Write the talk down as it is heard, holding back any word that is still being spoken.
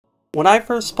When I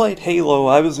first played Halo,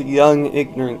 I was a young,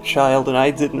 ignorant child and I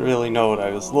didn't really know what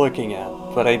I was looking at,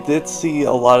 but I did see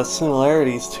a lot of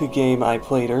similarities to a game I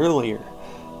played earlier,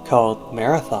 called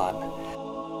Marathon.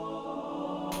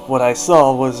 What I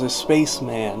saw was a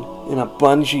spaceman in a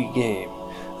Bungie game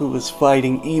who was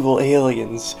fighting evil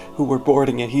aliens who were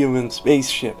boarding a human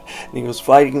spaceship, and he was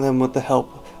fighting them with the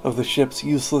help of the ship's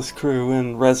useless crew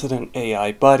and resident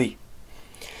AI buddy.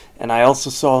 And I also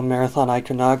saw Marathon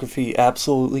iconography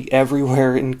absolutely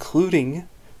everywhere, including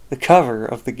the cover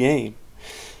of the game,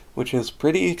 which is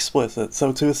pretty explicit.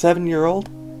 So to a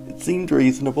 7-year-old, it seemed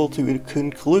reasonable to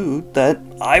conclude that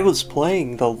I was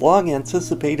playing the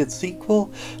long-anticipated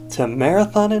sequel to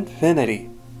Marathon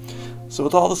Infinity. So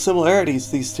with all the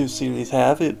similarities these two series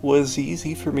have, it was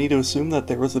easy for me to assume that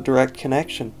there was a direct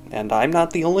connection, and I'm not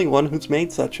the only one who's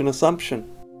made such an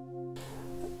assumption.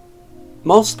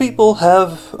 Most people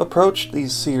have approached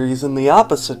these series in the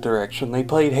opposite direction. They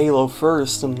played Halo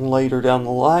first and later down the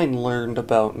line learned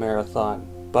about Marathon.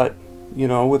 But, you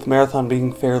know, with Marathon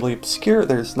being fairly obscure,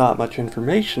 there's not much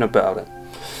information about it.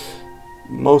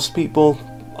 Most people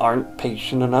aren't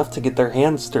patient enough to get their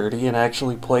hands dirty and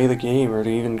actually play the game, or to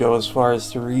even go as far as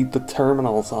to read the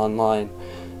terminals online.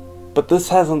 But this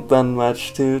hasn't done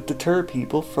much to deter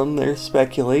people from their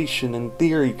speculation and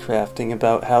theory crafting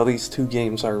about how these two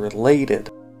games are related.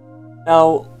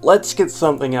 Now, let's get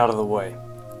something out of the way.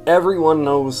 Everyone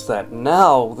knows that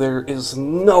now there is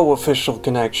no official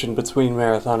connection between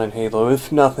Marathon and Halo,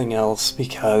 if nothing else,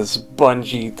 because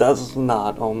Bungie does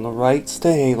not own the rights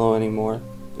to Halo anymore.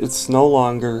 It's no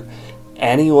longer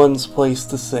anyone's place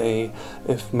to say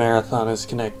if Marathon is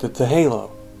connected to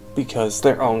Halo, because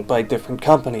they're owned by different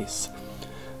companies.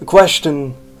 The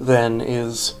question, then,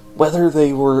 is whether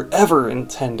they were ever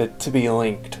intended to be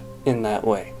linked in that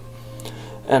way.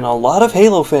 And a lot of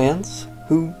Halo fans,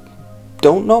 who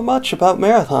don't know much about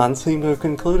Marathon, seem to have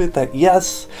concluded that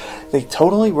yes, they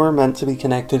totally were meant to be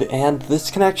connected, and this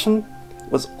connection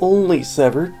was only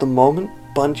severed the moment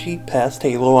Bungie passed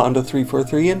Halo on to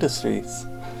 343 Industries.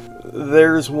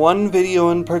 There's one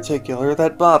video in particular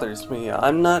that bothers me.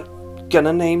 I'm not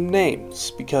gonna name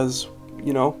names, because,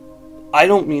 you know, I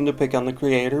don't mean to pick on the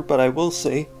creator, but I will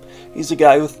say he's a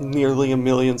guy with nearly 1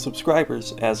 million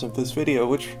subscribers as of this video,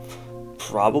 which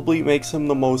probably makes him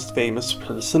the most famous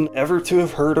person ever to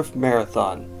have heard of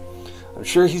Marathon. I'm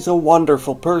sure he's a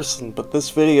wonderful person, but this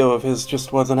video of his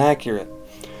just wasn't accurate.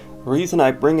 The reason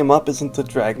I bring him up isn't to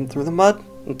drag him through the mud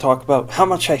and talk about how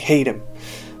much I hate him,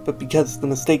 but because the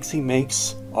mistakes he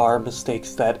makes are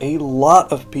mistakes that a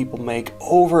lot of people make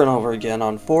over and over again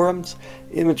on forums,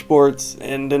 image boards,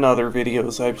 and in other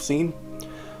videos I've seen.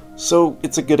 So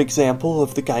it's a good example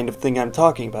of the kind of thing I'm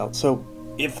talking about. So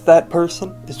if that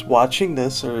person is watching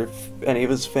this, or if any of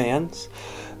his fans,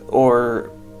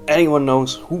 or anyone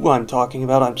knows who I'm talking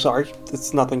about, I'm sorry.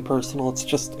 It's nothing personal, it's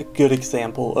just a good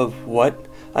example of what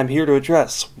I'm here to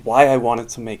address, why I wanted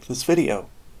to make this video.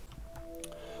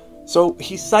 So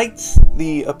he cites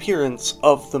the appearance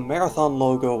of the Marathon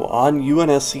logo on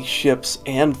UNSC ships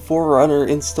and Forerunner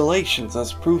installations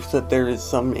as proof that there is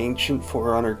some ancient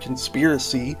Forerunner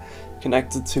conspiracy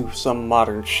connected to some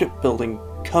modern shipbuilding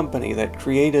company that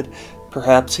created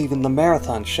perhaps even the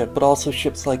Marathon ship, but also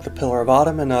ships like the Pillar of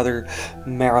Autumn and other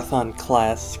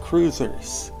Marathon-class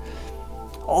cruisers.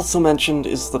 Also mentioned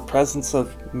is the presence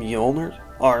of Mjolnir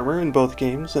armor in both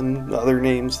games and other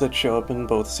names that show up in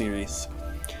both series.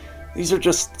 These are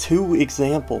just two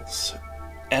examples,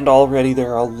 and already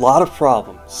there are a lot of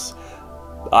problems.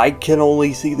 I can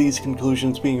only see these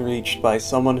conclusions being reached by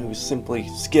someone who simply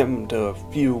skimmed a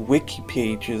few wiki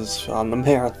pages on the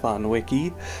Marathon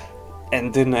wiki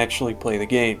and didn't actually play the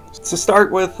game. To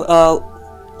start with,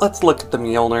 let's look at the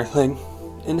Mjolnir thing.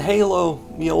 In Halo,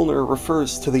 Mjolnir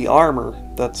refers to the armor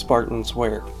that Spartans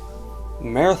wear.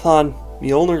 In Marathon,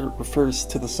 Mjolnir refers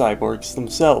to the cyborgs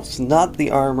themselves, not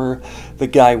the armor the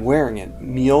guy wearing it.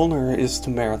 Mjolnir is to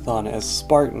Marathon as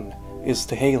Spartan is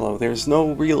to Halo. There's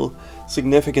no real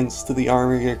significance to the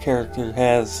armor your character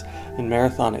has in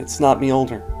Marathon. It's not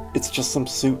Mjolnir. It's just some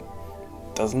suit.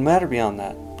 Doesn't matter beyond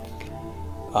that.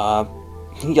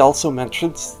 He also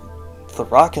mentions the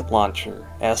rocket launcher,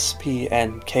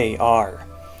 SPNKR.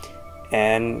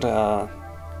 And,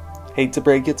 hate to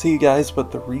break it to you guys,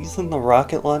 but the reason the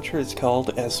rocket launcher is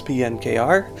called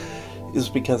SPNKR is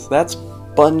because that's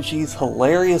Bungie's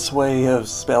hilarious way of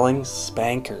spelling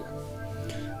spanker.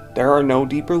 There are no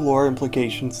deeper lore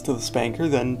implications to the spanker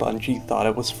than Bungie thought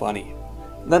it was funny.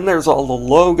 Then there's all the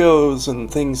logos and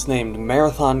things named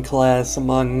Marathon class,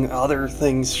 among other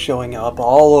things showing up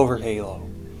all over Halo.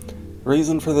 The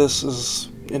reason for this is,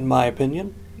 in my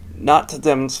opinion, not to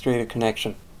demonstrate a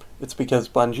connection. It's because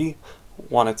Bungie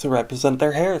wanted to represent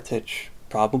their heritage,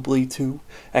 probably to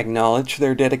acknowledge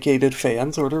their dedicated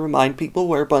fans or to remind people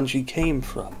where Bungie came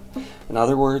from. In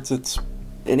other words, it's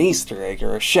an Easter egg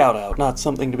or a shout-out, not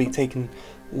something to be taken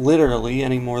literally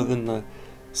any more than the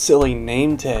silly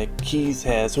name tag Keys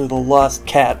has or the Lost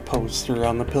Cat poster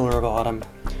on the Pillar of Autumn.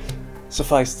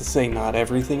 Suffice to say, not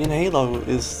everything in Halo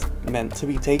is meant to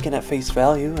be taken at face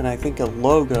value, and I think a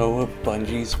logo of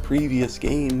Bungie's previous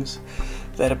games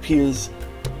that appears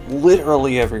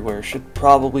literally everywhere should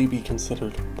probably be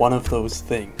considered one of those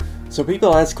things. So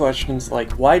people ask questions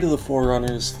like, why do the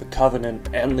Forerunners, the Covenant,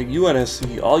 and the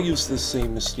UNSC all use this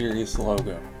same mysterious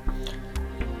logo?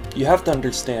 You have to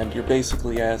understand, you're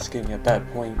basically asking at that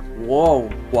point, whoa,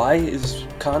 why is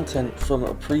content from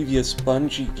a previous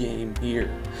Bungie game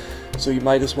here? So you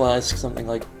might as well ask something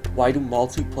like, why do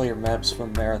multiplayer maps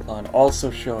from Marathon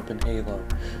also show up in Halo?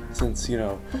 Since, you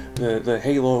know, the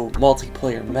Halo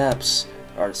multiplayer maps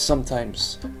are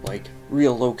sometimes, like,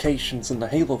 real locations in the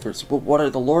Haloverse, but what are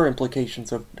the lore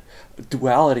implications of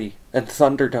Duality and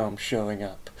Thunderdome showing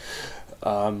up?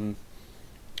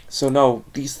 So no,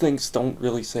 these things don't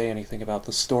really say anything about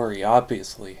the story,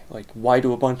 obviously. Like, why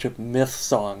do a bunch of myth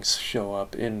songs show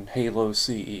up in Halo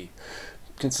CE?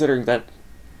 Considering that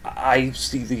I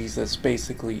see these as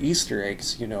basically Easter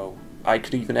eggs, you know, I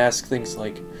could even ask things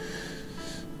like,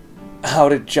 how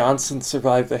did Johnson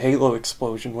survive the Halo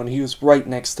explosion when he was right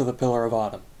next to the Pillar of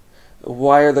Autumn?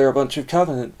 Why are there a bunch of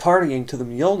Covenant partying to the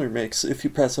Mjolnir mix if you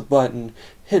press a button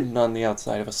hidden on the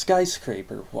outside of a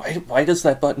skyscraper? Why does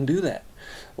that button do that?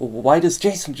 Why does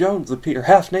Jason Jones appear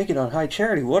half naked on High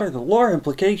Charity? What are the lore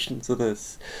implications of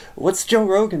this? What's Joe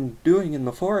Rogan doing in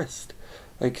the forest?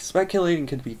 Like, speculating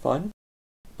can be fun,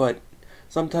 but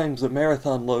sometimes a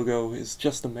Marathon logo is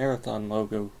just a Marathon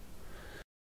logo.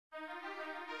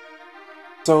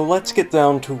 So let's get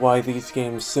down to why these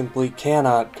games simply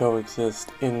cannot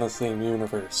coexist in the same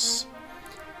universe.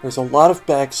 There's a lot of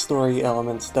backstory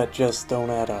elements that just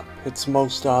don't add up. It's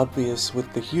most obvious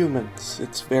with the humans.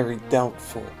 It's very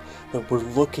doubtful that we're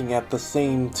looking at the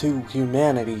same two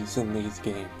humanities in these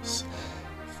games.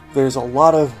 There's a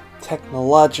lot of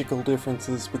technological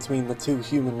differences between the two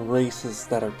human races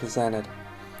that are presented.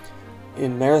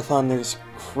 In Marathon, there's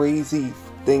crazy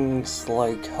things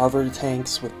like hover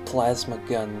tanks with plasma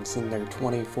guns in their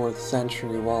 24th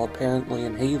century, while apparently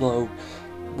in Halo,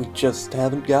 we just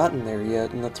haven't gotten there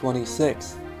yet in the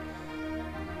 26th.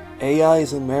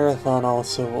 AIs in Marathon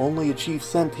also only achieve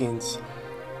sentience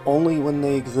only when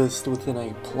they exist within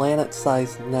a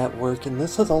planet-sized network, and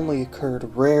this has only occurred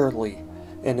rarely,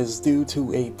 and is due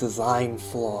to a design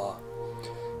flaw.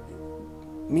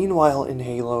 Meanwhile, in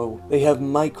Halo, they have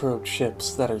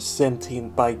microchips that are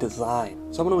sentient by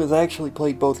design. Someone who has actually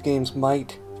played both games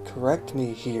might correct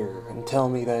me here and tell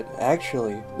me that,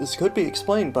 actually, this could be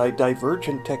explained by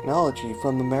divergent technology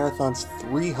from the Marathon's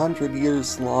 300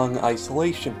 years long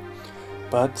isolation.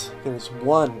 But there's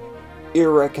one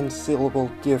irreconcilable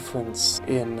difference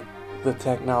in the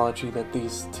technology that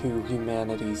these two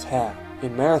humanities have.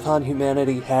 In Marathon,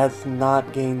 humanity has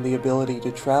not gained the ability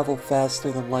to travel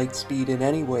faster than light speed in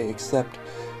any way except,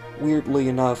 weirdly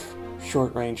enough,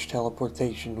 short-range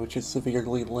teleportation, which is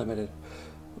severely limited.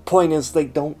 The point is, they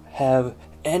don't have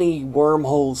any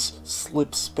wormholes,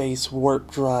 slip space, warp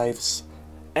drives,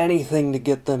 anything to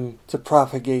get them to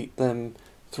propagate them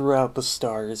throughout the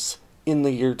stars in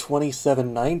the year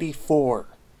 2794.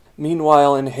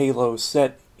 Meanwhile, in Halo,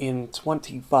 set in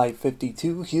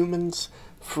 2552, humans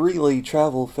freely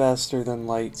travel faster than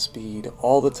light speed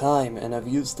all the time and have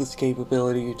used this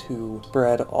capability to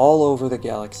spread all over the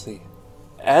galaxy.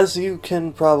 As you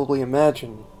can probably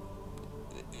imagine,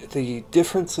 the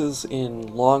differences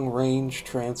in long-range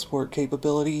transport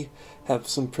capability have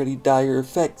some pretty dire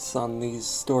effects on these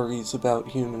stories about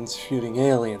humans shooting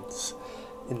aliens.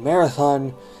 In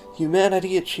Marathon,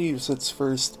 humanity achieves its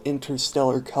first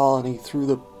interstellar colony through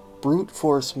the brute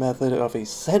force method of a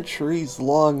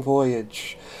centuries-long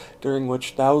voyage, during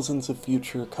which thousands of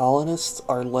future colonists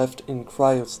are left in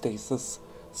cryostasis,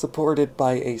 supported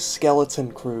by a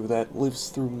skeleton crew that lives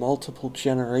through multiple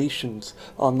generations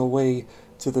on the way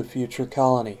to the future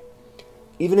colony.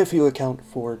 Even if you account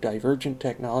for divergent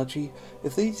technology,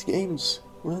 if these games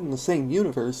were in the same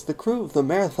universe, the crew of the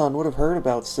Marathon would have heard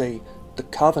about, say, the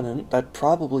Covenant. That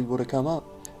probably would have come up.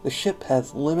 The ship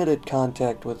has limited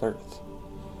contact with Earth.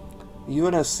 The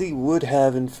UNSC would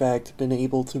have, in fact, been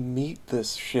able to meet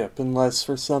this ship, unless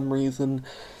for some reason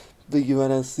the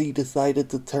UNSC decided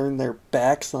to turn their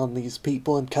backs on these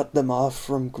people and cut them off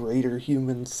from greater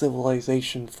human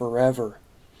civilization forever.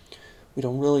 We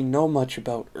don't really know much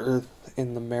about Earth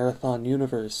in the Marathon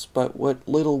universe, but what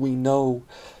little we know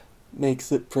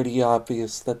makes it pretty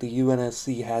obvious that the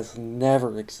UNSC has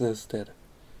never existed.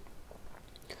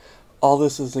 All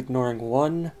this is ignoring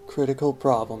one critical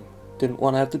problem. Didn't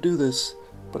want to have to do this,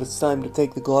 but it's time to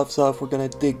take the gloves off. We're gonna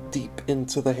dig deep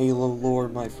into the Halo lore,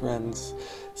 my friends.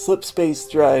 Slip space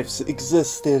drives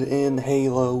existed in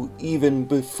Halo even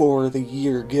before the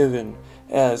year given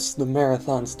as the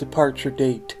Marathon's departure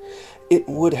date. It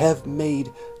would have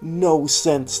made no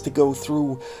sense to go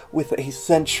through with a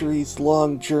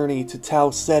centuries-long journey to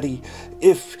Tau Ceti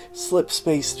if slip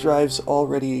space drives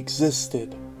already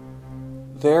existed.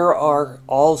 There are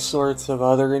all sorts of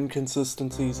other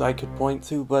inconsistencies I could point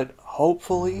to, but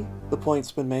hopefully the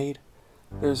point's been made.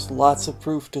 There's lots of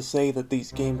proof to say that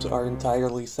these games are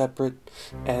entirely separate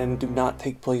and do not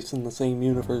take place in the same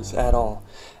universe at all.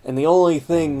 And the only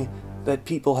thing that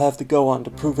people have to go on to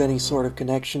prove any sort of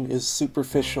connection is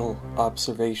superficial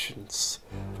observations.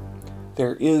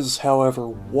 There is, however,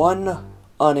 one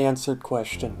unanswered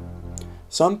question.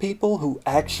 Some people who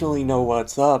actually know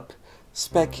what's up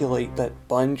speculate that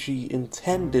Bungie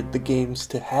intended the games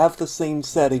to have the same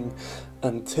setting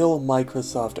until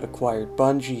Microsoft acquired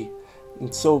Bungie,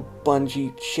 and so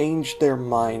Bungie changed their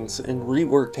minds and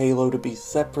reworked Halo to be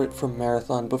separate from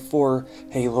Marathon before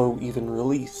Halo even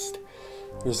released.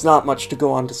 There's not much to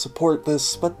go on to support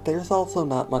this, but there's also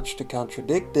not much to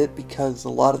contradict it because a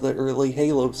lot of the early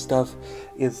Halo stuff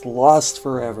is lost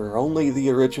forever. Only the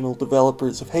original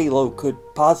developers of Halo could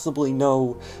possibly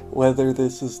know whether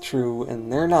this is true,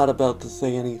 and they're not about to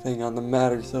say anything on the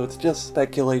matter, so it's just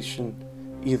speculation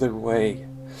either way.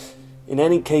 In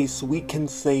any case, we can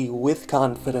say with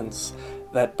confidence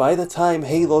that by the time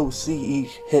Halo CE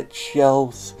hit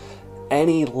shelves,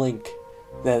 any link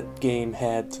that game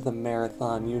had to the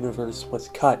Marathon universe was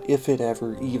cut, if it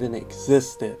ever even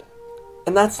existed.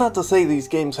 And that's not to say these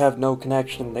games have no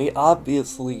connection. They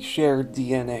obviously share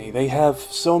DNA. They have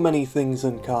so many things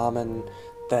in common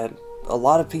that a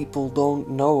lot of people don't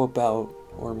know about,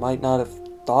 or might not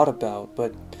have thought about,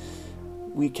 but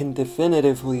we can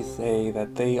definitively say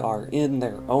that they are in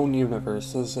their own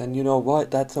universes, and you know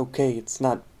what? That's okay. It's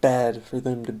not bad for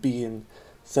them to be in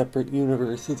separate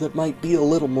universes. It might be a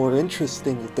little more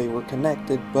interesting if they were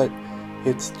connected, but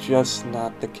it's just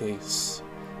not the case.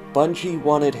 Bungie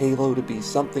wanted Halo to be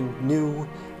something new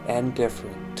and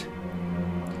different.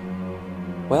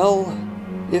 Well,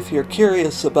 if you're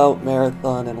curious about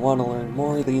Marathon and want to learn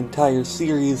more, the entire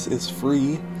series is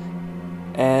free,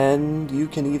 and you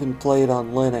can even play it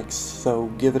on Linux, so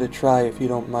give it a try if you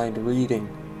don't mind reading.